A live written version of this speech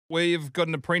We've got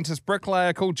an apprentice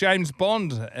bricklayer called James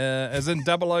Bond, as in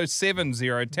 007,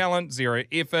 0 talent, 0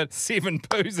 effort, 7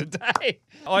 poos a day.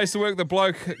 I used to work with the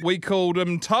bloke, we called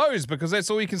him Toes, because that's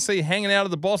all you can see hanging out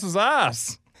of the boss's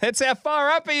ass. That's how far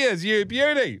up he is, you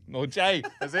beauty. Or Jay,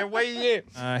 is that where you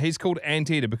at? He's called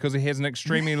Anteater because he has an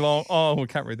extremely long... Oh, we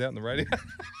can't read that on the radio.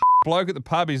 Bloke at the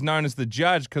pub, he's known as the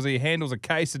judge because he handles a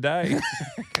case a day.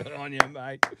 Good on you,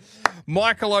 mate.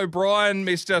 Michael O'Brien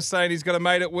messaged us saying he's got a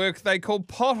mate at work they call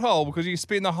Pothole because you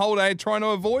spend the whole day trying to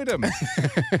avoid him.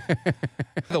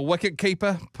 The wicket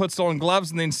keeper puts on gloves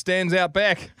and then stands out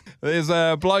back. There's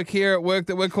a bloke here at work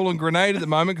that we're calling Grenade at the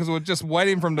moment because we're just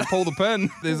waiting for him to pull the pin.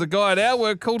 There's a guy at our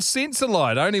work called Sensor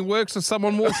Light. Only works if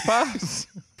someone walks past.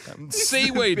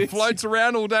 Seaweed floats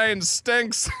around all day and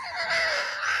stinks.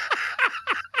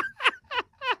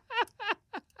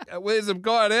 There's a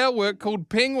guy at our work called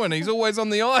Penguin. He's always on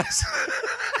the ice.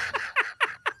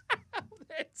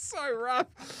 That's so rough.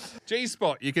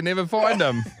 G-spot, you can never find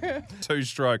him.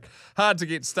 2-stroke. Hard to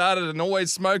get started and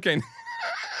always smoking.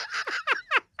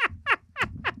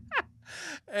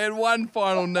 And one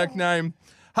final nickname,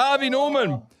 Harvey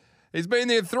Norman. He's been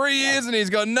there 3 years and he's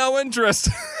got no interest.